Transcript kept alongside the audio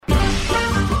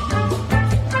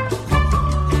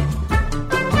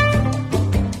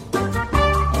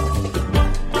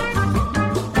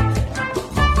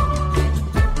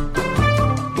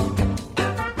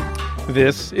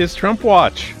This is Trump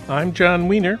Watch. I'm John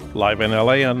Wiener, live in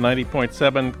LA on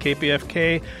 90.7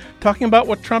 KPFK, talking about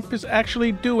what Trump is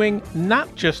actually doing,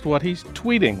 not just what he's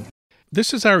tweeting.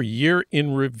 This is our Year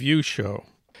in Review show.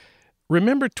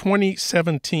 Remember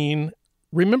 2017?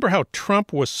 Remember how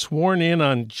Trump was sworn in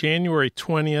on January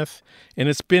 20th? And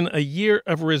it's been a year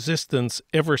of resistance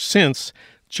ever since.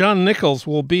 John Nichols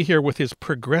will be here with his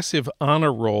Progressive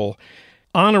Honor Roll,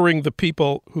 honoring the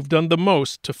people who've done the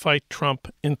most to fight Trump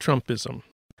and Trumpism.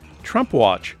 Trump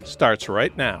Watch starts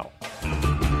right now.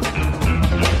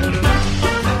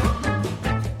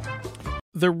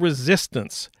 The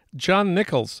resistance. John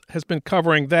Nichols has been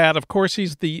covering that. Of course,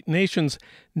 he's the nation's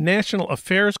national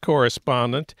affairs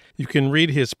correspondent. You can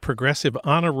read his Progressive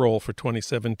Honor Roll for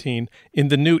 2017 in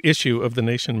the new issue of The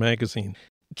Nation magazine.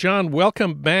 John,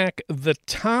 welcome back. The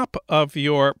top of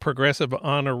your Progressive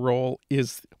Honor Roll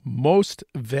is Most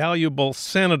Valuable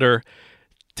Senator.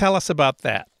 Tell us about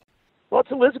that. Well,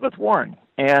 it's Elizabeth Warren,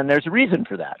 and there's a reason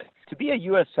for that. To be a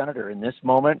U.S. Senator in this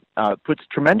moment puts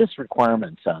tremendous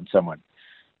requirements on someone.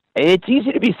 It's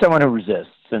easy to be someone who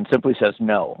resists and simply says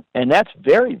no, and that's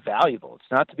very valuable. It's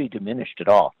not to be diminished at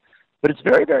all. But it's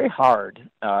very, very hard,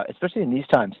 especially in these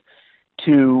times,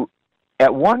 to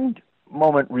at one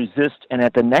moment resist and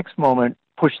at the next moment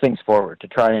push things forward to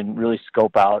try and really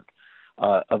scope out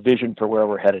a vision for where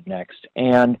we're headed next.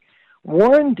 And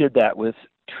Warren did that with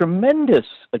tremendous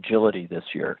agility this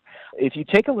year. If you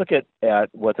take a look at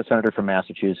what the senator from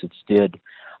Massachusetts did,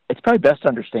 it's probably best to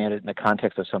understand it in the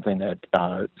context of something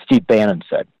that Steve Bannon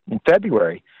said. In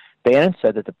February, Bannon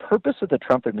said that the purpose of the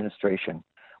Trump administration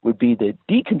would be the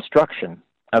deconstruction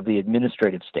of the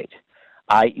administrative state,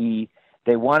 i.e.,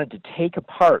 they wanted to take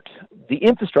apart the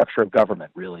infrastructure of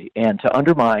government, really, and to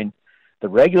undermine the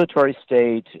regulatory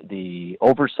state, the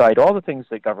oversight, all the things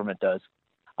that government does,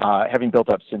 having built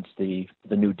up since the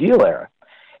New Deal era.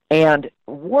 And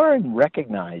Warren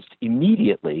recognized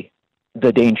immediately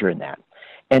the danger in that.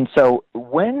 And so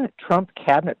when Trump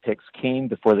cabinet picks came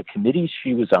before the committees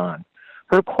she was on,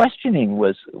 her questioning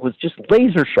was just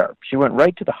laser sharp. She went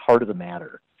right to the heart of the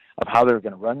matter of how they were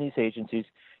going to run these agencies.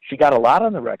 She got a lot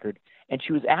on the record, and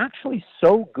she was actually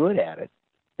so good at it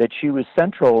that she was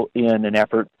central in an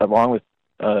effort, along with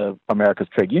America's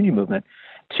trade union movement,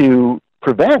 to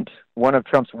prevent one of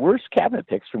Trump's worst cabinet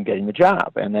picks from getting the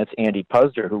job, and that's Andy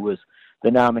Puzder, who was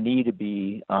the nominee to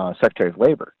be Secretary of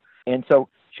Labor. And so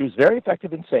she was very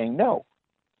effective in saying no.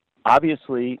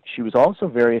 Obviously, she was also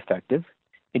very effective,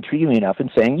 intriguingly enough, in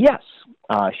saying yes.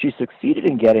 She succeeded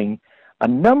in getting a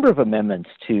number of amendments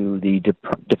to the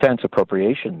defense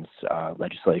appropriations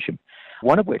legislation,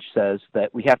 one of which says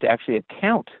that we have to actually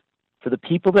account for the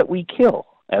people that we kill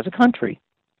as a country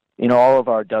in all of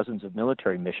our dozens of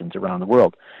military missions around the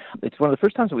world. It's one of the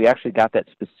first times that we actually got that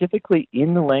specifically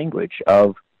in the language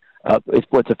of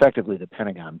what's effectively the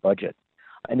Pentagon budget.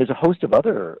 And there's a host of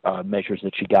other measures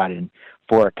that she got in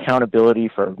for accountability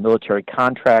for military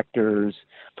contractors,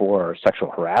 for sexual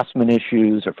harassment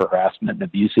issues, or for harassment and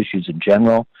abuse issues in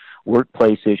general,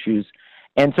 workplace issues.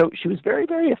 And so she was very,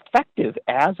 very effective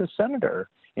as a senator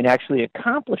in actually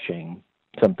accomplishing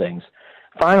some things.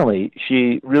 Finally,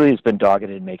 she really has been dogged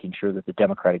in making sure that the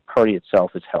Democratic Party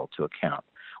itself is held to account.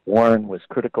 Warren was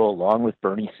critical, along with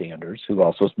Bernie Sanders, who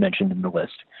also is mentioned in the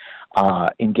list,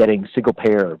 in getting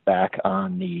single-payer back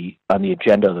on the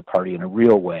agenda of the party in a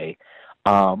real way.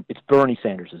 It's Bernie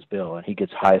Sanders' bill, and he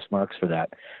gets highest marks for that.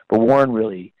 But Warren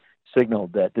really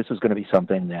signaled that this was going to be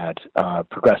something that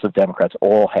progressive Democrats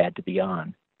all had to be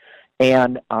on.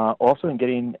 And also in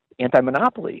getting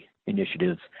anti-monopoly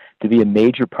initiatives to be a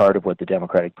major part of what the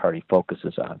Democratic Party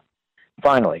focuses on.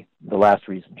 Finally, the last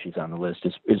reason she's on the list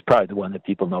is probably the one that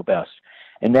people know best,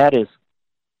 and that is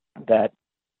that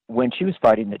when she was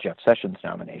fighting the Jeff Sessions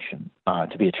nomination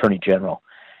to be Attorney General,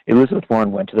 Elizabeth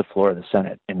Warren went to the floor of the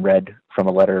Senate and read from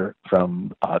a letter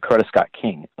from Coretta Scott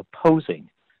King opposing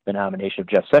the nomination of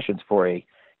Jeff Sessions for a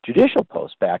judicial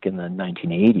post back in the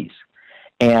 1980s.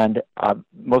 And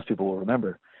most people will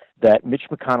remember that Mitch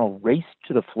McConnell raced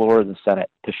to the floor of the Senate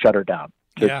to shut her down,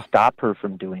 to stop her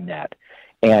from doing that.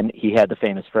 And he had the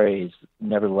famous phrase,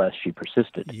 "Nevertheless, she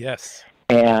persisted." Yes.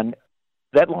 And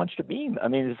that launched a beam. I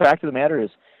mean, the fact of the matter is,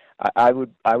 I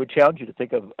would challenge you to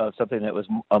think of something that was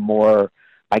a more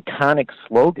iconic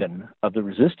slogan of the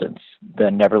resistance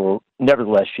than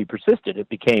 "Nevertheless, she persisted." It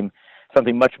became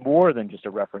something much more than just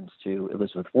a reference to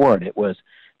Elizabeth Warren. It was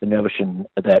the notion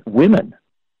that women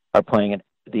are playing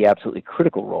the absolutely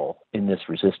critical role in this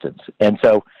resistance. And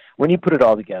so when you put it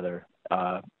all together,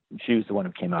 she was the one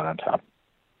who came out on top.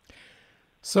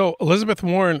 So Elizabeth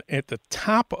Warren at the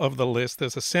top of the list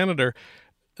as a senator.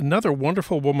 Another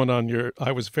wonderful woman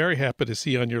I was very happy to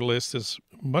see on your list is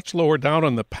much lower down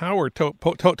on the power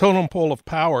totem pole of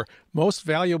power, most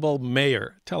valuable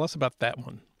mayor. Tell us about that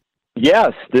one.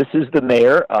 Yes, this is the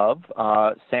mayor of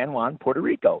San Juan, Puerto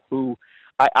Rico, who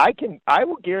I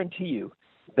will guarantee you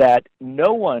that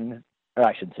no one, or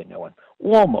I shouldn't say no one,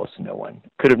 almost no one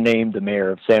could have named the mayor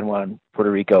of San Juan,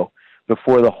 Puerto Rico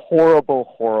before the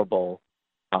horrible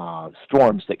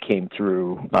storms that came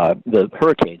through, the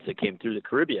hurricanes that came through the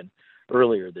Caribbean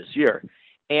earlier this year.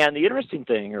 And the interesting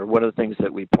thing, or one of the things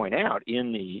that we point out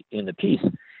in the piece,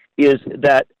 is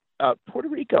that Puerto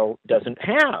Rico doesn't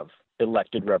have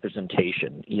elected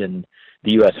representation in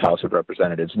the U.S. House of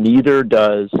Representatives. Neither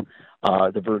do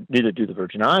the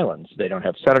Virgin Islands. They don't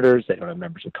have senators. They don't have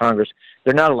members of Congress.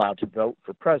 They're not allowed to vote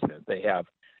for president. They have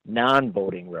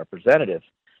non-voting representatives.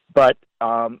 But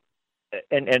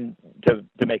and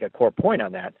to make a core point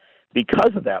on that,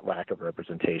 because of that lack of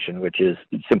representation, which is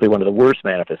simply one of the worst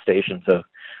manifestations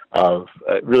of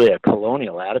really a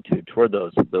colonial attitude toward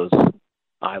those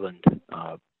island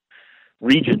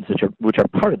regions which are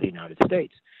part of the United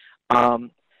States,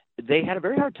 they had a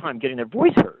very hard time getting their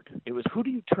voice heard. It was, who do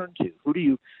you turn to? Who do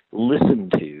you listen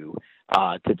to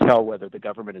tell whether the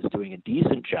government is doing a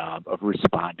decent job of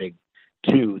responding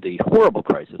to the horrible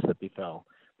crisis that befell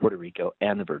Puerto Rico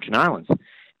and the Virgin Islands?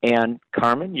 And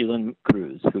Carmen Yulín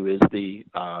Cruz, who is the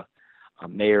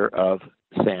mayor of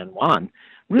San Juan,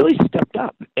 really stepped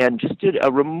up and just did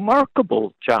a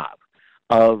remarkable job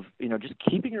of, just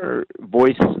keeping her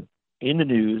voice in the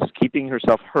news, keeping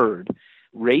herself heard,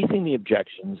 raising the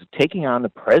objections, taking on the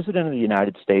President of the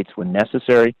United States when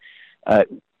necessary,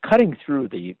 cutting through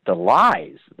the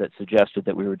lies that suggested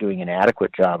that we were doing an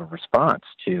adequate job of response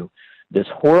to this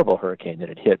horrible hurricane that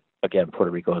had hit, again, Puerto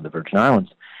Rico and the Virgin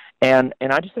Islands. And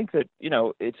I just think that,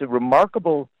 it's a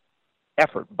remarkable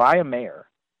effort by a mayor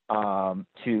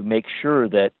to make sure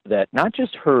that not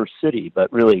just her city,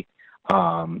 but really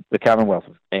the Commonwealth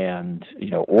and,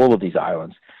 all of these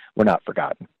islands were not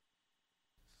forgotten.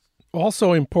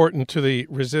 Also important to the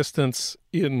resistance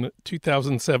in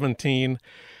 2017,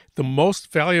 the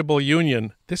most valuable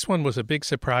union. This one was a big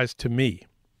surprise to me.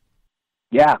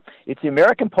 Yeah, it's the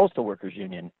American Postal Workers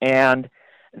Union. And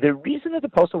the reason that the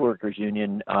Postal Workers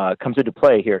Union comes into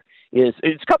play here is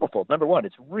it's couplefold. Number one,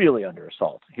 it's really under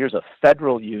assault. Here's a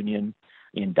federal union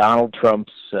in Donald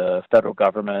Trump's federal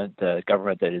government, a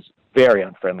government that is very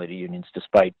unfriendly to unions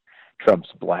despite Trump's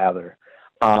blather.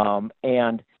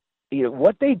 And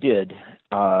what they did,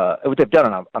 what they've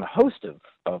done on a host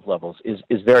of levels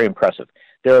is very impressive.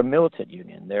 They're a militant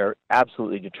union. They're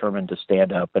absolutely determined to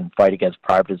stand up and fight against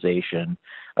privatization,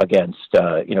 against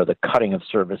the cutting of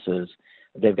services.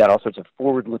 They've got all sorts of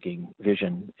forward-looking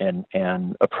vision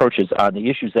and approaches on the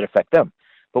issues that affect them.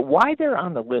 But why they're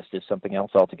on the list is something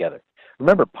else altogether.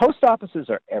 Remember, post offices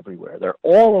are everywhere. They're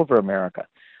all over America.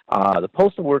 The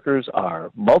postal workers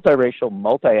are multiracial,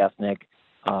 multi-ethnic,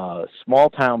 small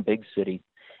town, big city.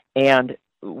 And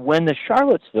when the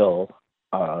Charlottesville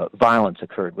violence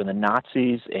occurred, when the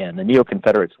Nazis and the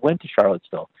Neo-Confederates went to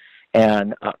Charlottesville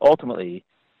and ultimately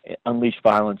unleashed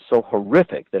violence so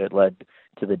horrific that it led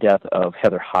to the death of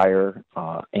Heather Heyer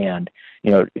and,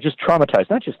 it just traumatized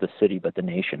not just the city but the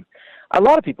nation. A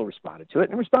lot of people responded to it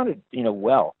and responded,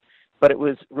 well. But it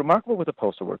was remarkable what the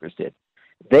postal workers did.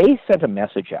 They sent a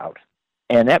message out,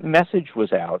 and that message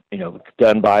was out,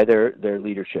 done by their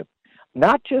leadership,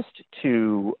 not just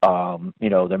to,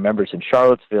 their members in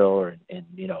Charlottesville or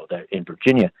in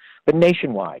Virginia, but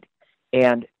nationwide.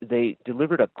 And they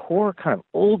delivered a core kind of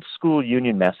old school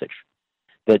union message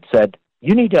that said,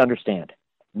 you need to understand,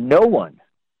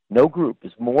 no group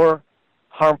is more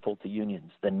harmful to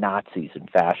unions than Nazis and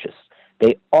fascists.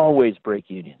 They always break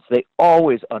unions. They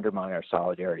always undermine our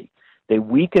solidarity. They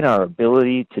weaken our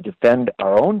ability to defend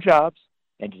our own jobs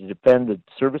and to defend the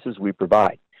services we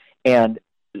provide. And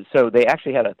so they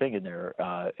actually had a thing in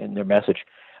their message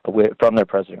from their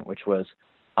president, which was,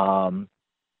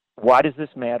 why does this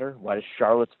matter? Why does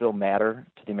Charlottesville matter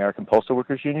to the American Postal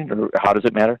Workers Union? Or how does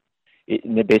it matter?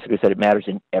 And they basically said it matters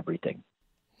in everything.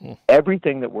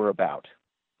 Everything that we're about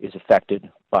is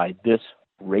affected by this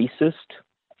racist,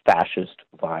 fascist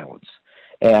violence.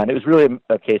 And it was really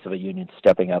a case of a union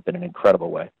stepping up in an incredible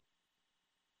way.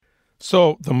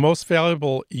 So the most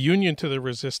valuable union to the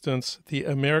resistance, the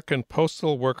American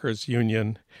Postal Workers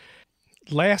Union.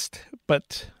 Last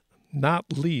but not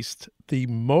least, the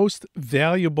most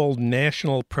valuable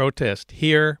national protest.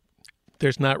 Here,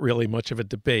 there's not really much of a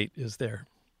debate, is there?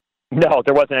 No,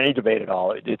 there wasn't any debate at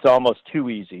all. It's almost too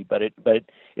easy, but it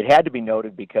had to be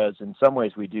noted because in some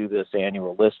ways we do this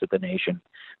annual list at the Nation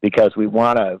because we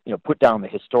want to put down the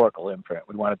historical imprint.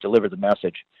 We want to deliver the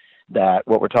message that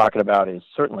what we're talking about is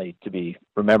certainly to be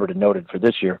remembered and noted for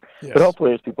this year. Yes. But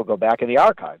hopefully as people go back in the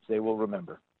archives, they will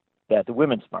remember that the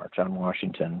Women's March on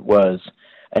Washington was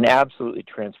an absolutely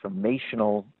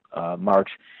transformational march.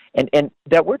 And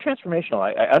that word transformational,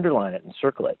 I underline it and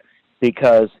circle it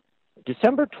because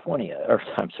January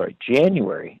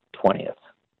 20th,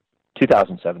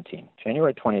 2017.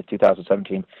 January 20th,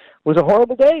 2017 was a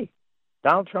horrible day.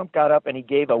 Donald Trump got up and he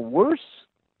gave a worse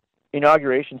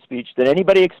inauguration speech than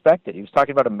anybody expected. He was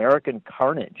talking about American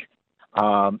carnage.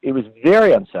 It was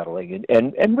very unsettling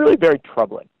and really very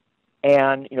troubling.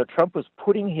 And, Trump was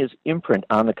putting his imprint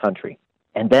on the country.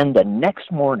 And then the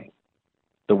next morning,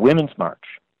 the Women's March,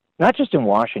 not just in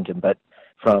Washington, but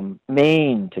from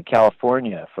Maine to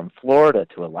California, from Florida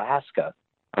to Alaska,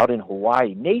 out in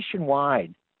Hawaii,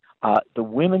 nationwide, the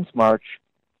Women's March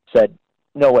said,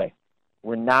 no way,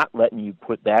 we're not letting you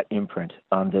put that imprint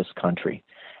on this country.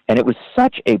 And it was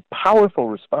such a powerful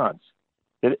response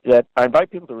that I invite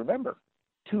people to remember.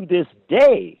 To this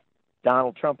day,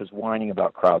 Donald Trump is whining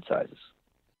about crowd sizes.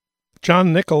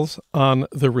 John Nichols on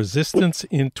the resistance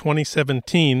in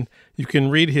 2017. You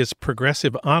can read his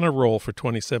progressive honor roll for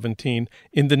 2017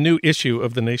 in the new issue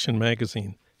of The Nation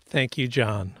magazine. Thank you,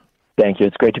 John. Thank you.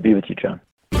 It's great to be with you, John.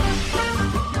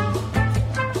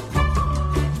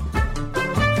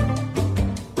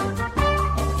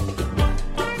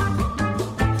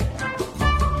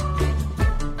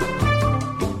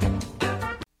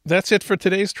 That's it for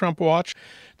today's Trump Watch.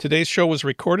 Today's show was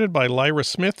recorded by Lyra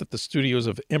Smith at the studios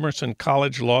of Emerson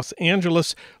College, Los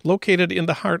Angeles, located in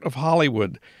the heart of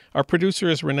Hollywood. Our producer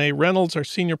is Renee Reynolds. Our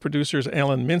senior producer is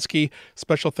Alan Minsky.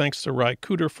 Special thanks to Ry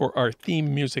Cooter for our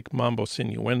theme music, Mambo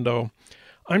Sinuendo.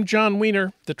 I'm John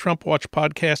Wiener. The Trump Watch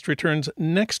podcast returns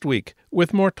next week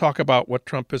with more talk about what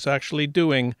Trump is actually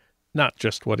doing, not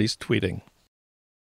just what he's tweeting.